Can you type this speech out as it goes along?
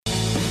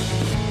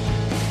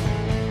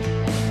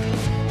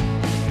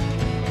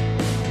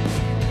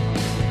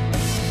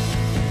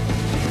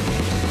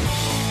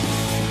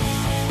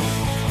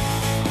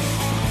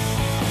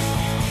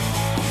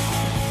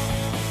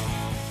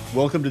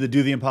Welcome to the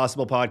Do the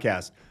Impossible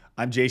podcast.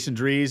 I'm Jason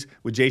Drees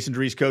with Jason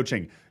Drees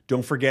Coaching.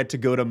 Don't forget to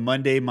go to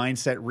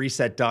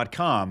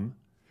MondayMindsetReset.com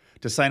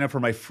to sign up for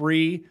my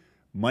free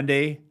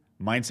Monday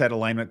Mindset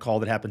Alignment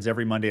call that happens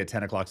every Monday at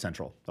 10 o'clock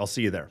Central. I'll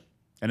see you there.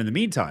 And in the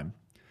meantime,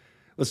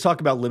 let's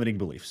talk about limiting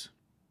beliefs.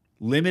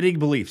 Limiting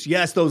beliefs.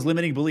 Yes, those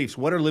limiting beliefs.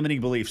 What are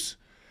limiting beliefs?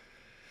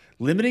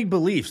 Limiting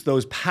beliefs,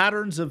 those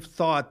patterns of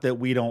thought that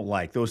we don't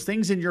like, those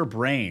things in your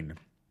brain.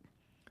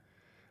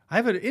 I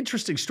have an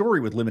interesting story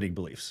with limiting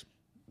beliefs.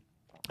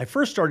 I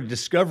first started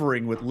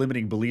discovering what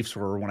limiting beliefs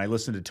were when I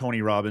listened to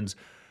Tony Robbins'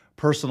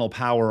 Personal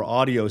Power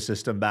audio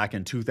system back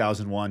in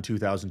 2001,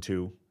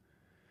 2002.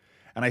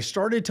 And I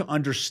started to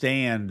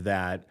understand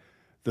that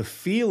the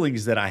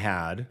feelings that I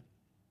had,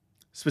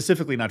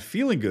 specifically not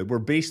feeling good, were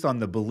based on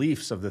the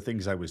beliefs of the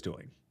things I was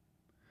doing.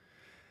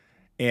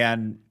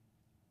 And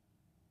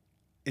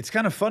it's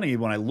kind of funny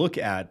when I look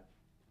at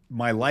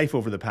my life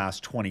over the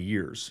past 20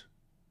 years.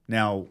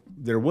 Now,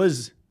 there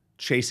was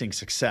chasing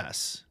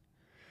success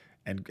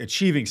and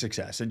achieving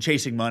success and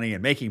chasing money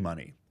and making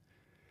money.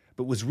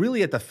 But was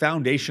really at the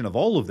foundation of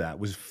all of that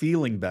was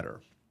feeling better.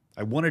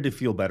 I wanted to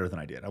feel better than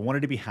I did. I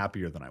wanted to be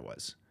happier than I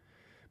was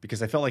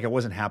because I felt like I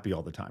wasn't happy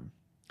all the time.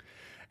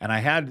 And I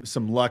had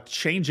some luck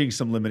changing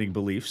some limiting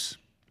beliefs.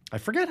 I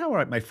forget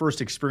how my first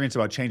experience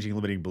about changing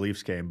limiting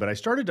beliefs came, but I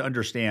started to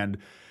understand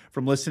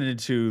from listening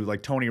to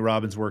like Tony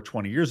Robbins' work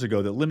 20 years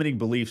ago that limiting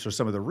beliefs are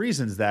some of the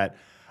reasons that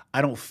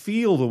I don't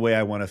feel the way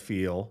I want to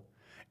feel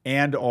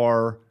and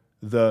are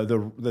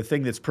the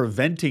thing that's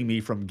preventing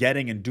me from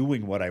getting and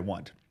doing what I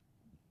want.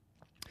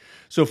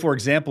 So for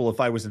example, if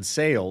I was in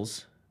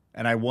sales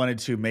and I wanted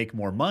to make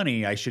more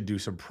money, I should do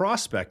some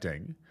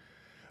prospecting,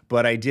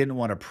 but I didn't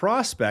want to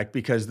prospect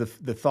because the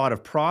thought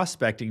of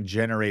prospecting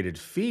generated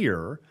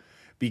fear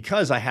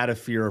because I had a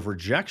fear of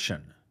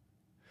rejection.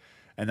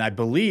 And I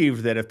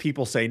believed that if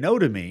people say no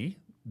to me,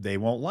 they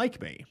won't like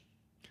me.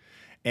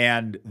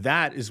 And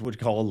that is what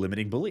we call a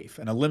limiting belief.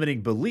 And a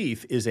limiting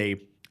belief is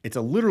it's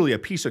literally a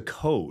piece of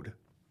code.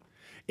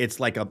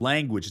 It's like a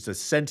language, it's a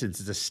sentence,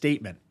 it's a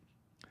statement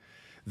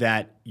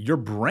that your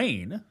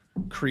brain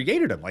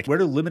created them. Like, where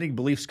do limiting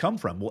beliefs come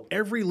from? Well,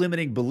 every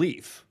limiting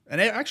belief, and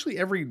actually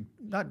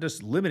not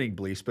just limiting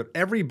beliefs, but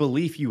every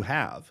belief you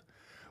have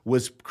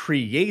was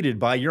created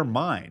by your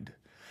mind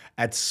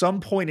at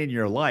some point in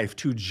your life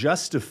to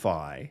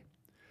justify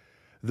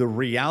the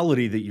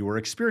reality that you were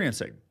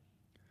experiencing.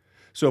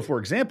 So for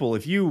example,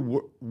 if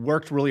you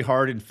worked really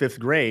hard in 5th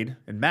grade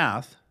in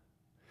math,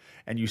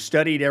 and you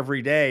studied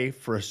every day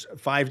for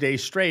 5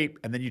 days straight,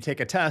 and then you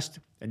take a test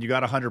and you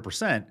got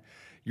 100%,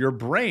 your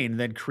brain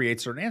then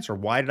creates an answer.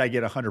 Why did I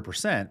get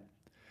 100%?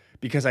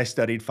 Because I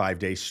studied 5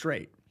 days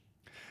straight.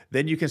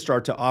 Then you can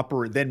start to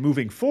operate. Then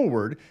moving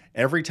forward,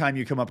 every time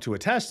you come up to a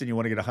test and you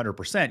want to get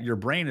 100%, your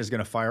brain is going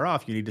to fire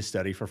off. You need to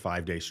study for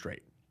 5 days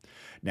straight.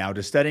 Now,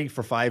 does studying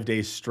for 5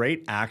 days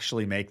straight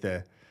actually make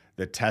the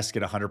test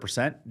get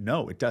 100%?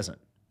 No, it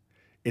doesn't.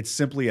 It's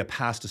simply a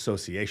past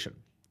association.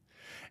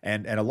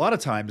 And a lot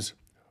of times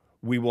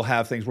we will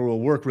have things where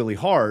we'll work really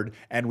hard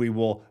and we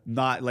will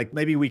not, like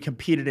maybe we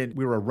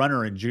were a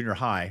runner in junior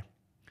high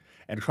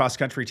and cross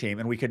country team,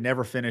 and we could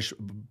never finish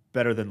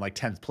better than like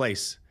 10th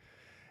place.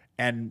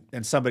 And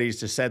somebody's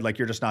just said like,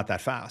 you're just not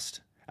that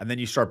fast. And then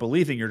you start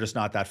believing you're just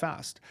not that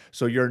fast.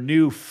 So your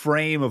new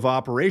frame of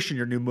operation,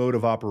 your new mode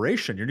of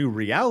operation, your new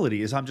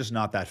reality is I'm just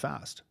not that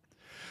fast.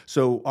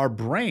 So our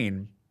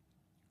brain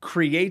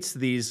creates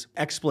these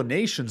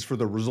explanations for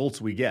the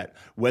results we get.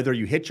 Whether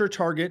you hit your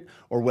target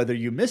or whether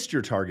you missed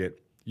your target,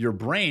 your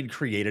brain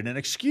created an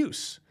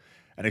excuse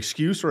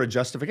or a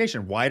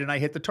justification. Why didn't I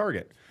hit the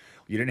target?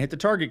 You didn't hit the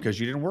target because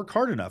you didn't work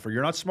hard enough, or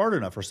you're not smart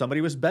enough, or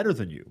somebody was better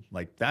than you.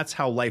 Like, that's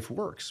how life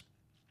works.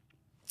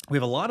 We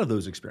have a lot of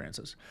those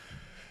experiences.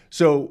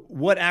 So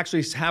what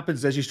actually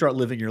happens as you start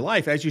living your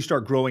life, as you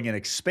start growing and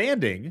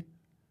expanding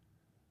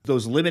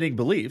those limiting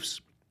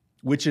beliefs,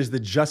 which is the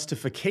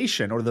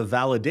justification or the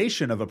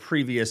validation of a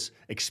previous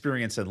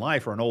experience in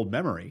life or an old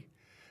memory,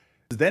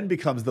 then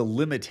becomes the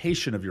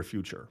limitation of your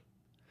future.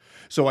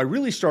 So I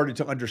really started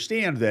to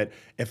understand that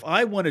if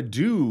I want to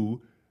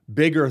do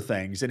bigger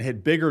things and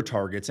hit bigger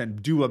targets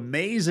and do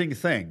amazing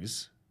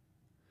things,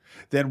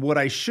 then what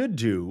I should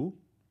do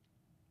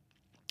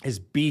is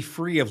be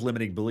free of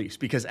limiting beliefs.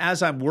 Because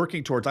as I'm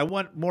working towards, I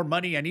want more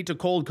money, I need to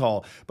cold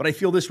call, but I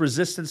feel this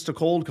resistance to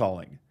cold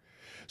calling.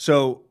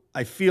 So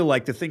I feel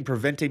like the thing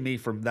preventing me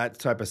from that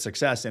type of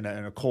success in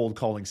a cold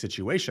calling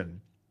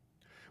situation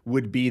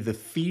would be the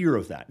fear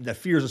of that. And the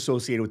fear is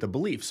associated with the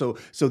belief. So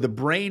the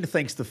brain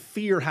thinks the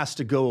fear has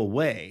to go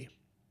away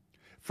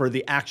for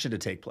the action to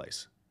take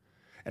place,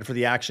 and for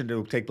the action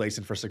to take place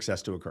and for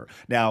success to occur.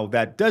 Now,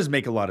 that does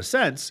make a lot of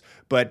sense,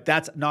 but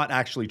that's not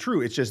actually true.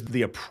 It's just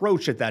the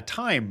approach at that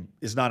time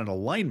is not in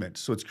alignment.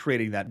 So it's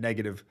creating that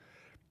negative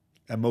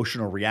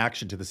emotional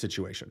reaction to the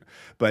situation.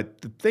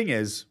 But the thing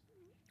is,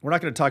 we're not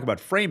going to talk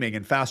about framing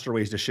and faster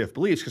ways to shift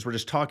beliefs because we're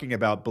just talking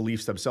about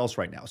beliefs themselves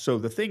right now. So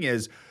the thing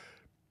is,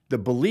 the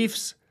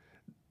beliefs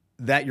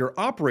that you're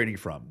operating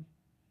from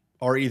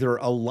are either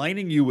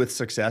aligning you with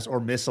success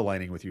or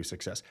misaligning with you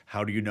success.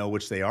 How do you know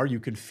which they are? You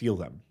can feel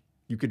them.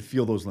 You can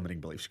feel those limiting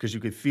beliefs because you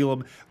can feel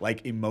them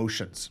like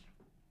emotions.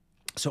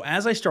 So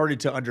as I started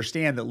to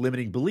understand that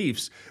limiting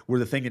beliefs were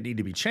the thing that needed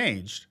to be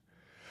changed,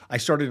 I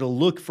started to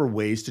look for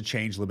ways to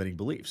change limiting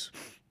beliefs.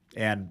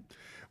 And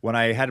when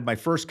I had my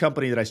first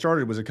company that I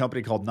started was a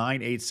company called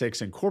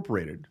 986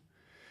 Incorporated.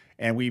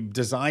 And we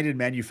designed and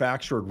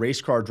manufactured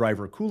race car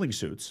driver cooling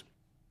suits.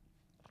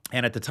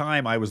 And at the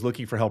time, I was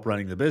looking for help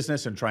running the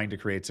business and trying to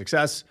create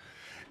success.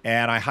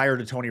 And I hired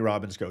a Tony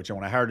Robbins coach. And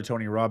when I hired a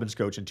Tony Robbins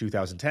coach in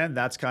 2010,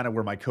 that's kind of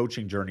where my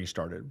coaching journey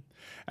started.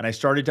 And I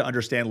started to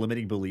understand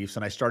limiting beliefs,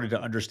 and I started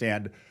to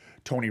understand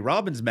Tony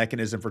Robbins'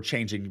 mechanism for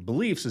changing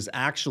beliefs is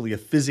actually a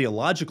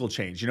physiological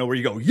change, where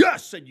you go,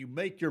 yes, and you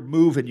make your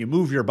move and you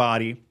move your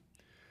body,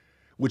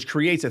 which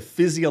creates a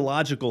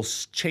physiological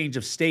change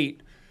of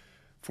state.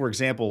 For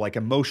example, like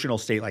emotional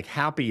state, like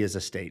happy is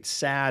a state,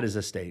 sad is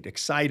a state,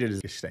 excited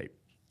is a state,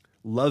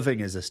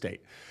 loving is a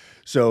state.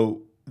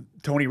 So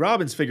Tony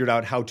Robbins figured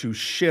out how to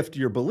shift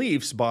your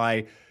beliefs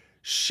by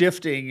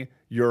shifting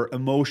your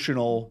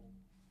emotional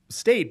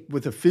state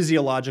with a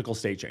physiological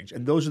state change.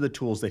 And those are the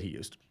tools that he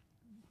used.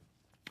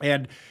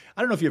 And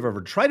I don't know if you've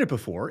ever tried it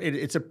before.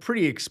 It's a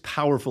pretty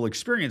powerful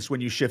experience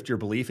when you shift your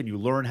belief and you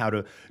learn how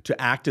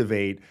to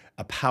activate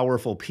a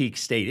powerful peak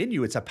state in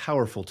you. It's a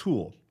powerful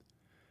tool.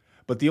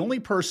 But the only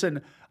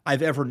person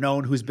I've ever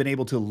known who's been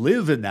able to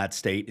live in that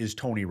state is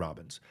Tony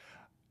Robbins.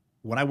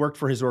 When I worked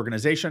for his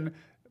organization,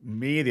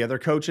 me, the other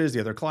coaches, the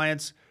other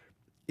clients,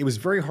 it was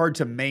very hard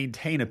to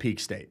maintain a peak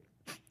state.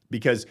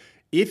 Because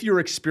if you're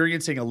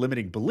experiencing a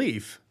limiting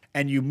belief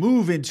and you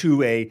move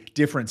into a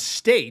different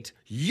state,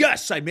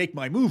 yes, I make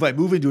my move, I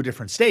move into a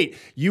different state,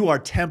 you are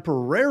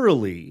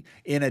temporarily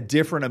in a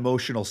different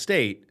emotional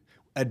state,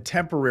 a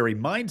temporary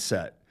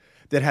mindset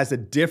that has a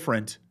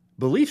different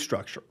belief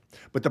structure.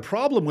 But the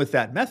problem with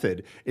that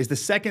method is the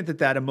second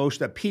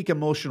that peak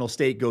emotional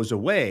state goes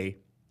away,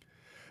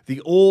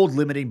 the old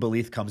limiting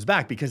belief comes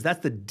back because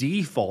that's the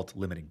default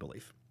limiting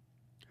belief.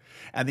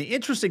 And the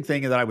interesting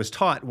thing that I was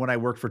taught when I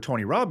worked for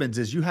Tony Robbins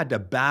is you had to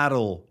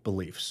battle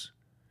beliefs.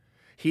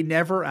 He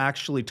never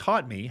actually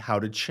taught me how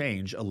to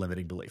change a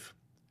limiting belief.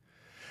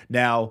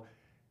 Now,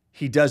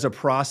 he does a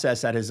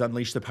process at his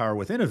Unleash the Power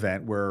Within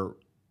event where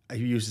he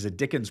uses a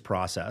Dickens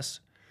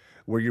process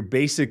where you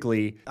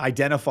basically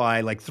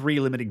identify like 3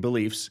 limiting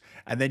beliefs,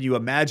 and then you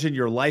imagine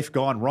your life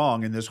gone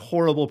wrong in this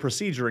horrible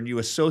procedure, and you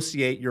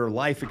associate your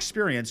life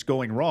experience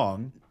going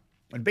wrong.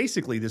 And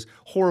basically this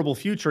horrible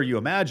future you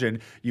imagine,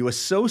 you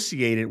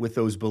associate it with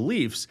those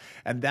beliefs.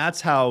 And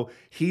that's how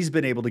he's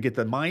been able to get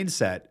the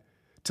mindset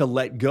to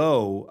let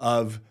go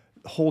of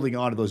holding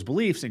on to those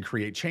beliefs and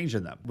create change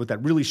in them with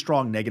that really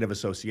strong negative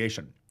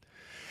association.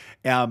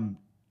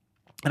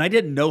 And I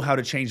didn't know how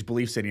to change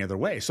beliefs any other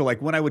way. So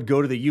like when I would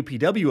go to the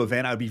UPW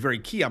event, I would be very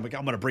key. I'm like,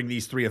 I'm going to bring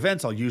these 3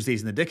 events. I'll use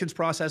these in the Dickens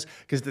process.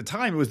 Because at the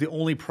time, it was the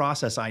only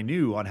process I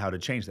knew on how to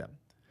change them.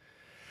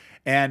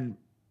 And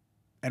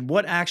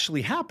what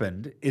actually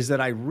happened is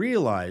that I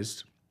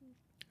realized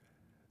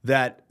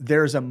that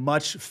there's a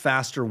much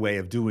faster way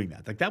of doing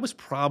that. Like that was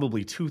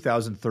probably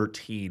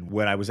 2013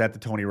 when I was at the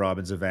Tony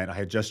Robbins event. I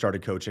had just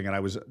started coaching and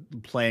I was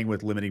playing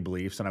with limiting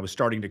beliefs and I was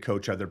starting to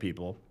coach other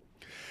people.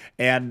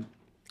 And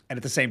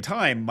at the same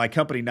time, my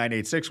company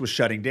 986 was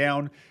shutting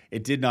down.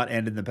 It did not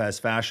end in the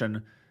best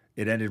fashion.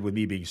 It ended with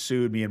me being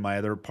sued. Me and my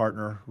other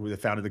partner who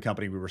founded the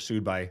company, we were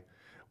sued by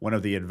one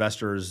of the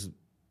investors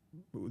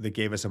that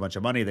gave us a bunch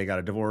of money. They got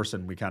a divorce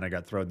and we kind of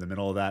got thrown in the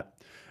middle of that.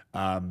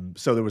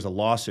 So there was a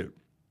lawsuit.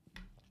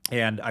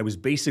 And I was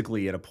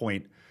basically at a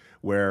point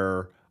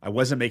where I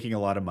wasn't making a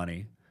lot of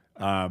money.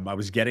 I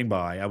was getting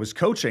by. I was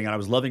coaching and I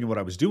was loving what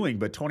I was doing,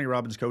 but Tony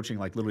Robbins coaching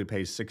like literally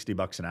pays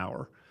 $60 an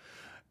hour.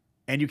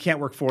 And you can't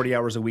work 40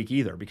 hours a week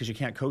either because you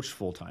can't coach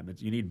full time.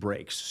 You need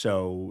breaks.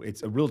 So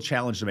it's a real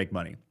challenge to make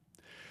money.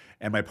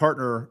 And my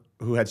partner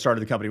who had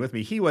started the company with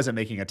me, he wasn't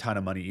making a ton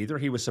of money either.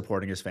 He was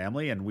supporting his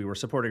family and we were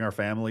supporting our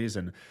families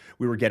and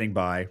we were getting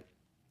by.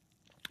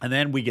 And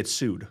then we get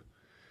sued.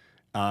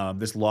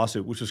 This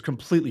lawsuit, which was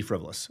completely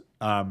frivolous.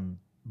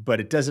 But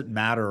it doesn't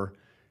matter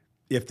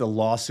if the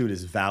lawsuit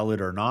is valid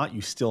or not,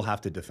 you still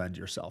have to defend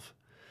yourself.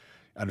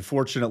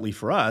 Unfortunately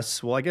for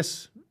us, well, I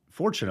guess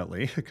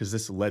fortunately, because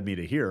this led me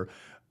to here,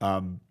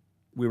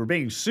 we were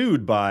being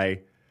sued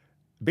by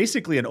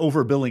basically an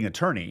overbilling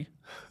attorney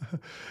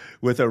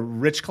with a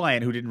rich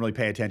client who didn't really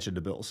pay attention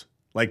to bills.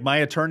 Like my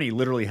attorney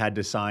literally had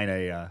to sign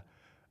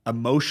a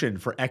motion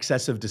for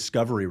excessive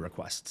discovery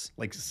requests.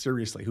 Like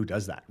seriously, who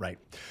does that, right?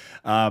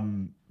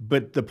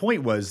 But the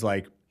point was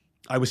like,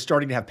 I was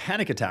starting to have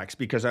panic attacks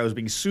because I was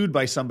being sued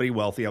by somebody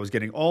wealthy. I was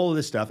getting all of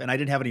this stuff and I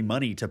didn't have any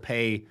money to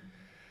pay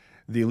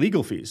the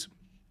legal fees,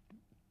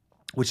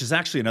 which is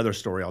actually another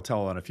story I'll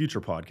tell on a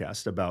future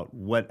podcast about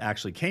what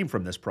actually came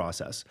from this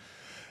process,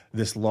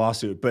 this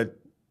lawsuit. But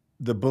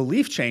the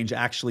belief change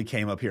actually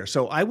came up here.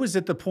 So I was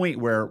at the point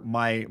where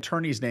my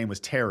attorney's name was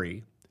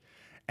Terry.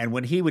 And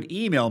when he would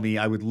email me,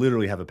 I would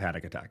literally have a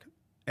panic attack.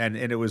 And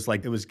it was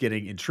like, it was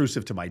getting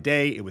intrusive to my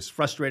day. It was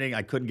frustrating.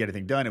 I couldn't get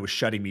anything done. It was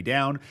shutting me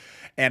down.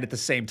 And at the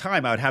same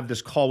time, I would have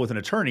this call with an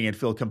attorney and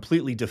feel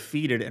completely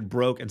defeated and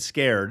broke and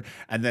scared.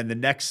 And then the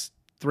next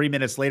 3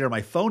 minutes later,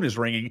 my phone is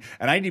ringing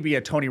and I need to be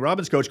a Tony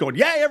Robbins coach going,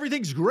 yeah,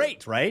 everything's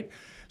great, right?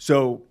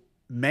 So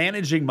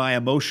managing my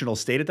emotional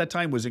state at that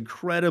time was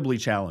incredibly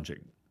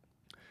challenging.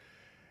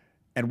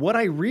 And what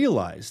I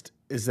realized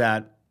is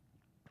that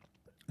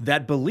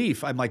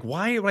belief, I'm like,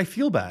 why do I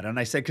feel bad? And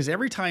I said, because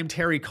every time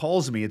Terry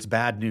calls me, it's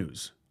bad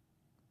news.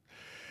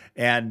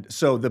 And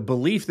so the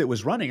belief that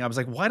was running, I was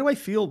like, why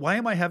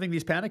am I having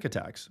these panic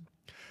attacks?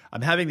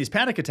 I'm having these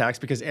panic attacks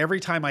because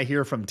every time I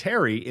hear from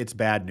Terry, it's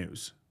bad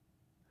news.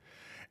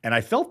 And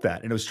I felt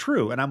that, and it was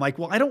true. And I'm like,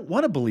 well, I don't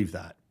want to believe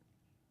that.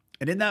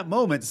 And in that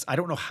moment, I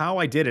don't know how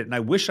I did it, and I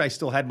wish I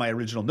still had my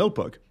original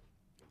notebook.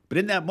 But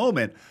in that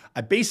moment,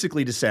 I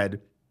basically just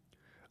said,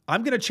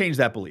 I'm going to change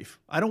that belief.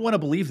 I don't want to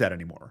believe that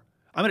anymore.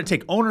 I'm going to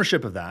take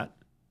ownership of that.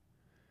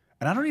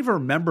 And I don't even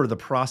remember the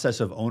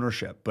process of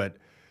ownership, but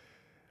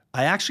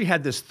I actually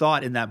had this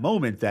thought in that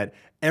moment that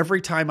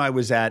every time I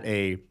was at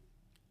a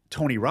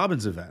Tony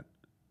Robbins event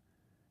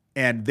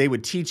and they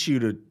would teach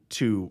you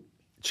to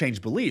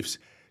change beliefs,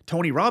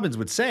 Tony Robbins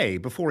would say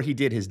before he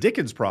did his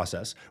Dickens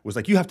process was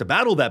like, you have to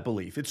battle that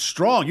belief. It's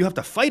strong. You have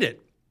to fight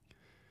it.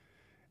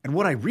 And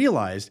what I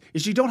realized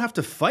is you don't have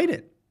to fight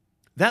it.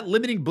 That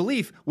limiting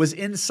belief was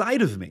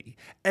inside of me.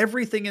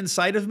 Everything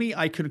inside of me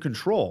I can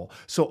control.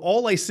 So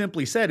all I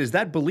simply said is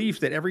that belief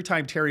that every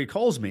time Terry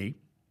calls me,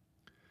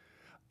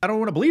 I don't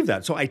want to believe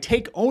that. So I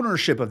take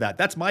ownership of that.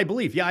 That's my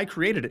belief. Yeah, I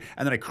created it.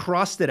 And then I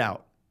crossed it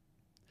out.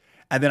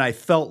 And then I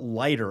felt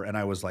lighter and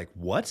I was like,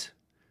 what?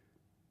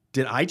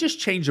 Did I just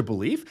change a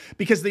belief?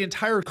 Because the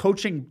entire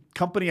coaching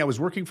company I was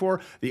working for,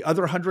 the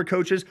other 100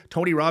 coaches,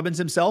 Tony Robbins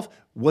himself,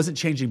 wasn't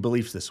changing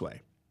beliefs this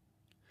way.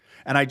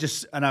 And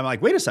I'm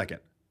like, wait a second.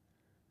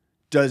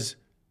 Did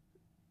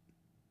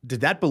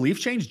that belief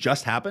change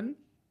just happen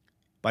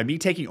by me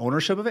taking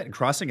ownership of it and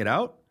crossing it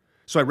out?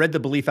 So I read the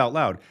belief out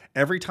loud.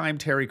 Every time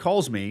Terry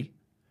calls me,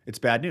 it's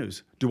bad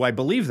news. Do I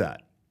believe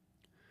that?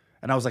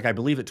 And I was like, I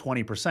believe it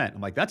 20%.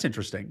 I'm like, that's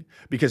interesting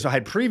because I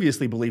had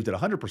previously believed it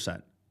 100%.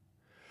 And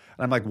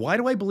I'm like, why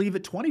do I believe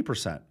it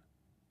 20%?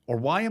 Or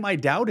why am I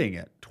doubting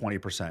it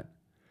 20%?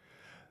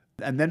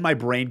 And then my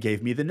brain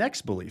gave me the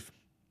next belief.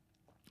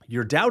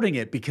 You're doubting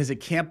it because it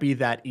can't be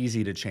that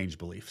easy to change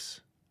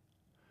beliefs.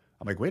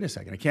 I'm like, wait a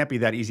second, it can't be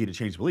that easy to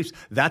change beliefs.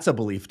 That's a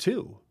belief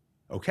too.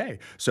 Okay.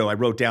 So I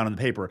wrote down on the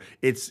paper,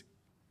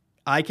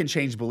 I can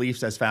change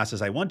beliefs as fast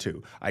as I want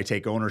to. I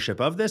take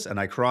ownership of this and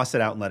I cross it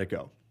out and let it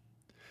go.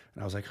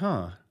 And I was like,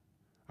 I'm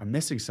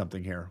missing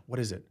something here. What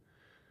is it?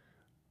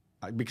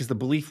 Because the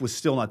belief was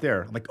still not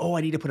there. I'm like,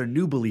 I need to put a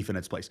new belief in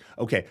its place.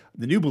 Okay,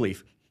 the new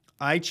belief.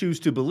 I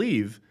choose to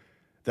believe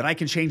that I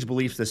can change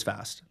beliefs this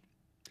fast.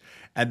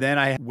 And then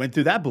I went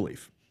through that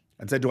belief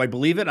and said, do I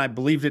believe it? And I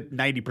believed it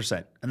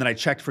 90%. And then I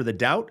checked for the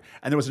doubt,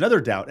 and there was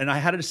another doubt. And I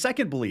had a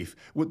second belief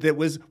that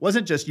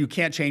wasn't just you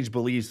can't change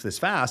beliefs this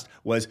fast,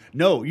 was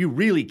no, you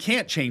really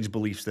can't change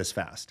beliefs this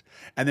fast.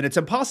 And then it's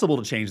impossible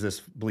to change this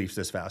beliefs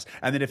this fast.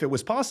 And then if it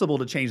was possible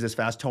to change this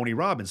fast, Tony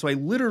Robbins. So I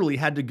literally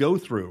had to go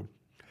through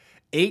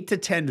 8 to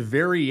 10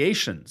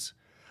 variations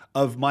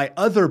of my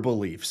other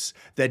beliefs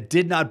that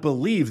did not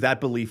believe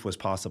that belief was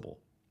possible.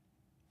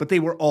 But they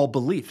were all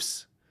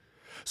beliefs.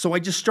 So I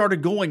just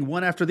started going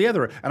one after the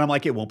other. And I'm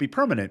like, it won't be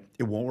permanent.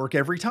 It won't work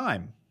every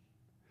time.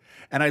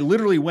 And I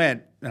literally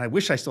went, and I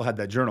wish I still had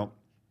that journal,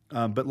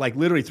 but like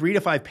literally 3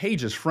 to 5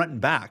 pages front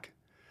and back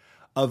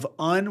of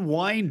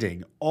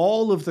unwinding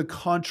all of the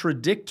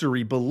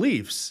contradictory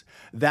beliefs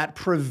that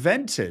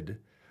prevented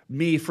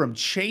me from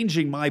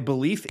changing my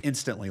belief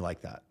instantly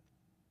like that.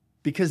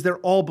 Because they're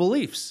all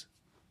beliefs.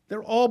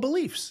 They're all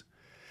beliefs.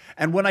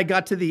 And when I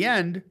got to the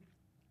end,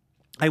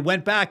 I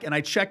went back and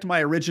I checked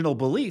my original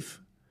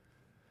belief.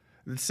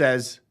 It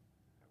says,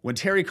 when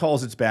Terry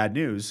calls, it's bad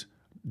news.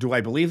 Do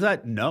I believe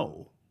that?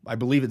 No. I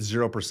believe it's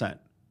 0%.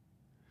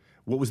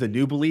 What was the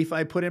new belief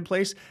I put in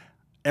place?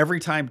 Every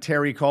time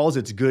Terry calls,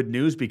 it's good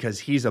news because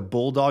he's a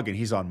bulldog and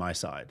he's on my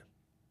side.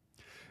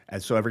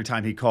 And so every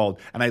time he called,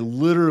 and I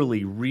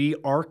literally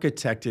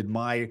re-architected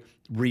my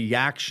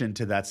reaction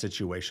to that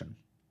situation.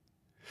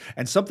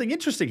 And something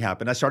interesting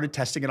happened. I started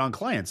testing it on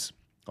clients.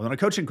 I was on a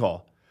coaching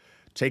call.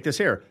 Take this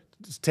here.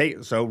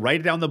 So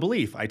write down the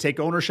belief. I take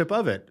ownership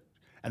of it.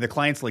 And the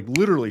clients like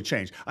literally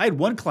changed. I had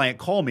one client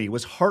call me,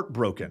 was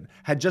heartbroken,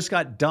 had just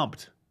got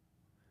dumped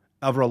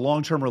over a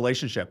long-term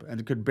relationship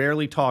and could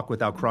barely talk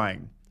without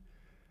crying.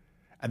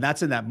 And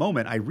that's in that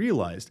moment I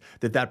realized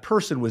that that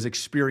person was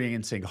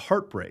experiencing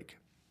heartbreak,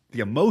 the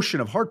emotion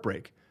of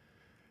heartbreak,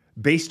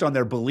 based on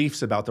their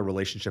beliefs about the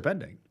relationship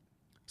ending.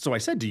 So I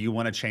said, do you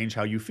want to change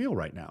how you feel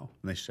right now?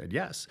 And they said,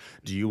 yes.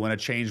 Do you want to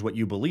change what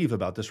you believe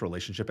about this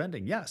relationship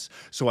ending? Yes.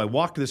 So I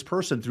walked this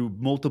person through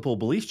multiple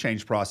belief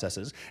change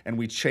processes, and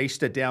we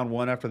chased it down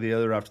one after the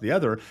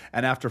other.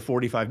 And after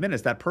 45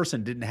 minutes, that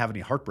person didn't have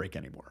any heartbreak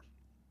anymore.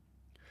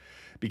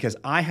 Because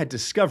I had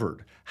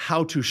discovered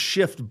how to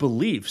shift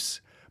beliefs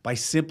by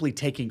simply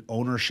taking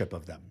ownership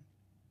of them.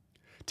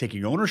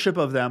 taking ownership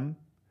of them,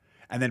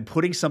 and then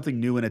putting something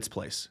new in its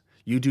place.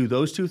 You do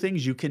those two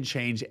things, you can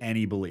change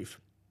any belief.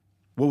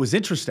 What was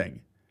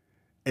interesting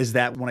is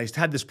that when I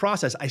had this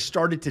process, I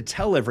started to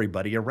tell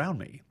everybody around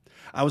me.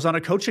 I was on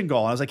a coaching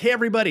call. I was like, hey,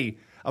 everybody.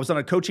 I was on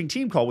a coaching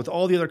team call with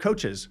all the other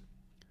coaches.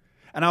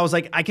 And I was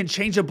like, I can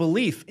change a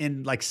belief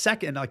in like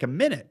a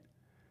minute.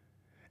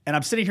 And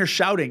I'm sitting here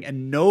shouting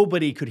and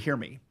nobody could hear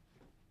me.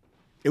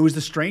 It was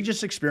the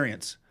strangest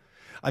experience.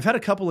 I've had a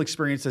couple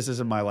experiences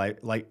in my life,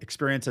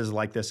 experiences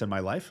like this in my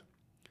life,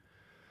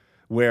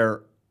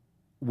 where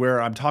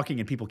I'm talking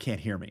and people can't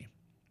hear me.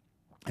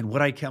 And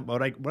what I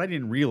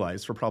didn't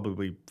realize for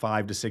probably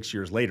 5 to 6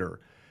 years later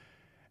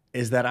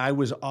is that I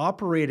was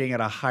operating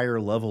at a higher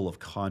level of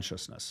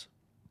consciousness.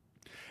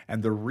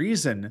 And the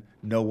reason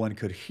no one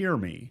could hear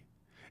me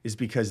is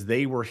because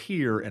they were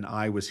here and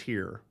I was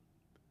here.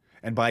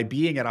 And by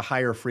being at a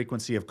higher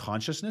frequency of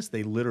consciousness,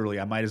 I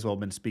might as well have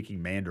been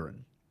speaking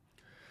Mandarin.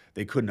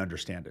 They couldn't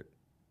understand it.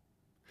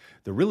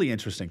 The really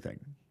interesting thing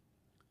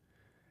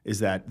is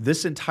that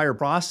this entire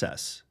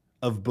process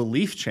of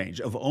belief change,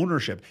 of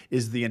ownership,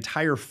 is the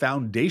entire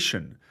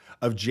foundation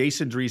of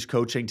Jason Drees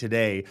coaching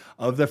today,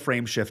 of the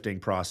frame shifting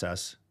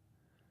process,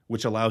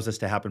 which allows this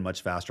to happen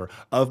much faster,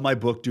 of my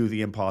book, Do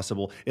the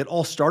Impossible. It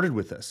all started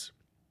with this.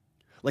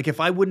 Like if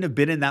I wouldn't have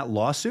been in that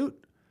lawsuit,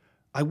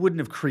 I wouldn't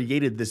have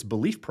created this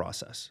belief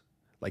process.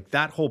 Like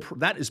that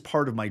is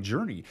part of my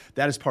journey.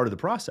 That is part of the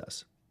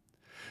process.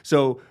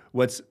 So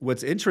what's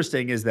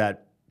interesting is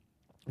that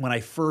when I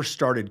first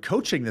started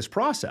coaching this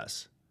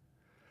process,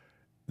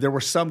 there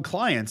were some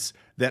clients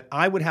that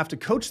I would have to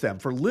coach them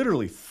for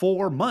literally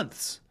 4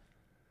 months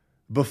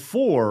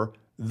before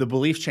the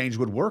belief change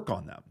would work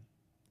on them,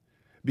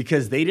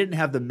 because they didn't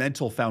have the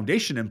mental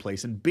foundation in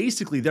place. And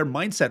basically their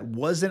mindset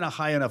wasn't a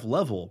high enough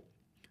level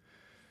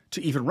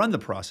to even run the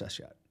process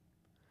yet.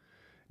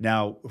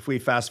 Now, if we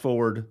fast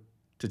forward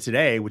to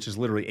today, which is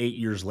literally 8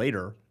 years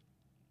later,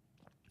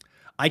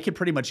 I can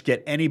pretty much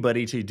get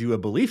anybody to do a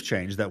belief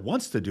change that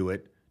wants to do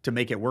it to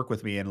make it work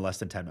with me in less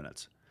than 10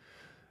 minutes.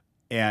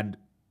 And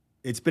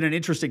it's been an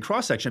interesting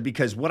cross-section,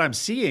 because what I'm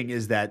seeing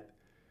is that,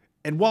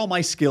 and while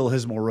my skill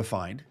is more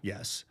refined,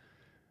 yes,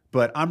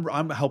 but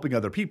I'm helping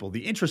other people.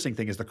 The interesting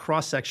thing is the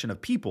cross-section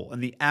of people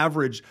and the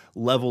average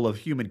level of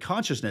human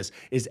consciousness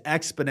is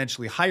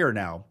exponentially higher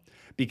now,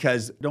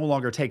 because it no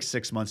longer takes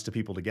 6 months to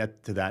people to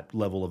get to that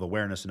level of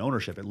awareness and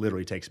ownership. It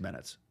literally takes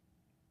minutes.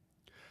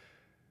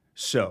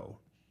 So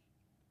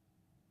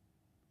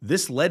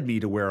this led me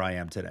to where I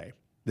am today,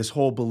 this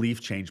whole belief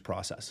change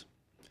process.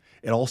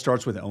 It all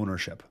starts with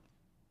ownership.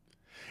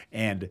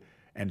 And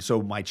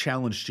so my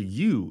challenge to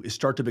you is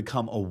start to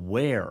become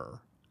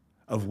aware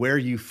of where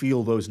you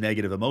feel those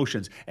negative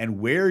emotions and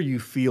where you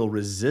feel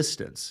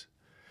resistance,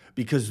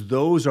 because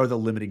those are the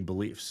limiting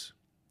beliefs.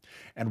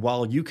 And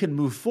while you can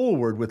move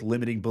forward with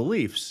limiting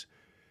beliefs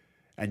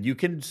and you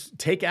can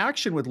take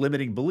action with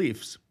limiting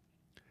beliefs,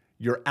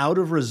 your out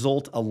of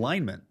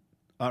alignment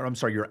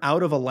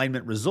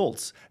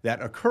results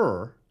that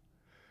occur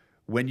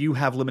when you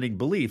have limiting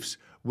beliefs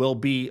will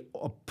be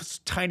a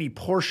tiny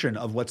portion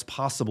of what's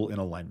possible in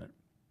alignment,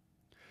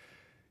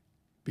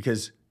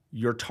 because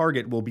your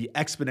target will be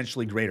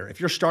exponentially greater. If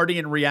you're starting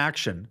in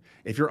reaction,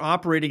 if you're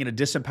operating in a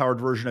disempowered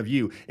version of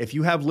you, if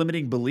you have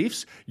limiting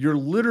beliefs, you're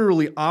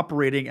literally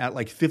operating at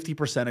like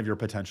 50% of your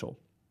potential.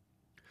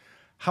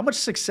 How much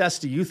success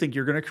do you think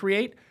you're going to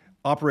create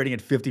operating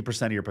at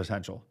 50% of your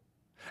potential,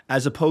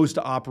 as opposed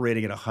to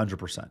operating at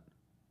 100%?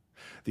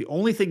 The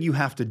only thing you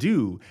have to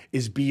do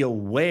is be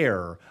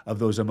aware of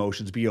those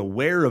emotions, be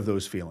aware of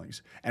those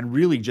feelings, and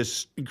really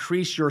just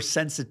increase your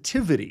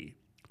sensitivity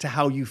to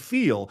how you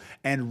feel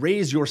and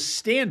raise your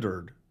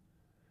standard,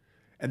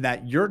 and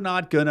that you're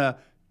not going to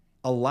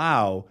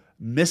allow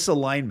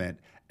misalignment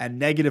and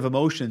negative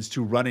emotions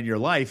to run in your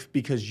life,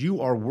 because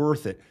you are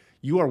worth it.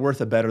 You are worth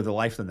a better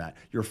life than that.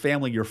 Your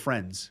family, your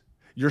friends,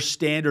 your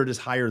standard is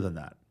higher than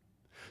that.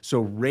 So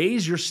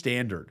raise your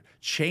standard,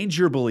 change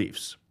your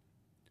beliefs.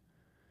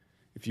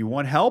 If you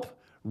want help,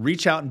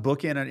 reach out and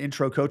book in an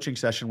intro coaching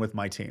session with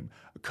my team.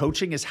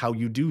 Coaching is how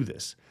you do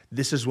this.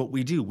 This is what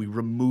we do. We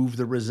remove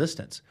the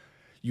resistance.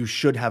 You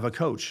should have a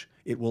coach.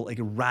 It will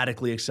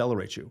radically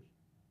accelerate you.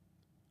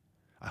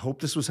 I hope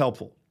this was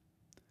helpful.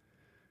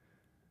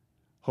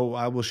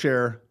 I will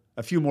share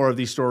a few more of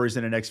these stories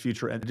in the next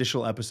future and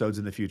additional episodes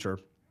in the future.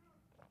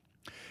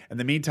 In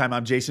the meantime,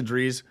 I'm Jason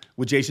Drees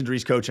with Jason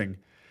Drees Coaching.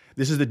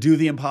 This is the Do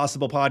the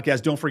Impossible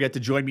podcast. Don't forget to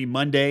join me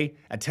Monday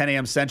at 10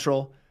 a.m.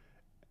 Central,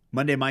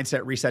 Monday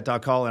Mindset Reset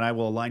call, and I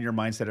will align your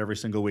mindset every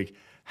single week.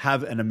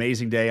 Have an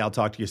amazing day. I'll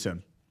talk to you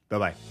soon.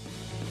 Bye-bye.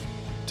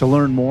 To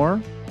learn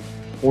more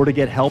or to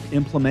get help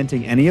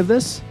implementing any of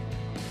this,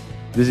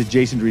 visit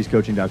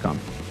jasondreescoaching.com.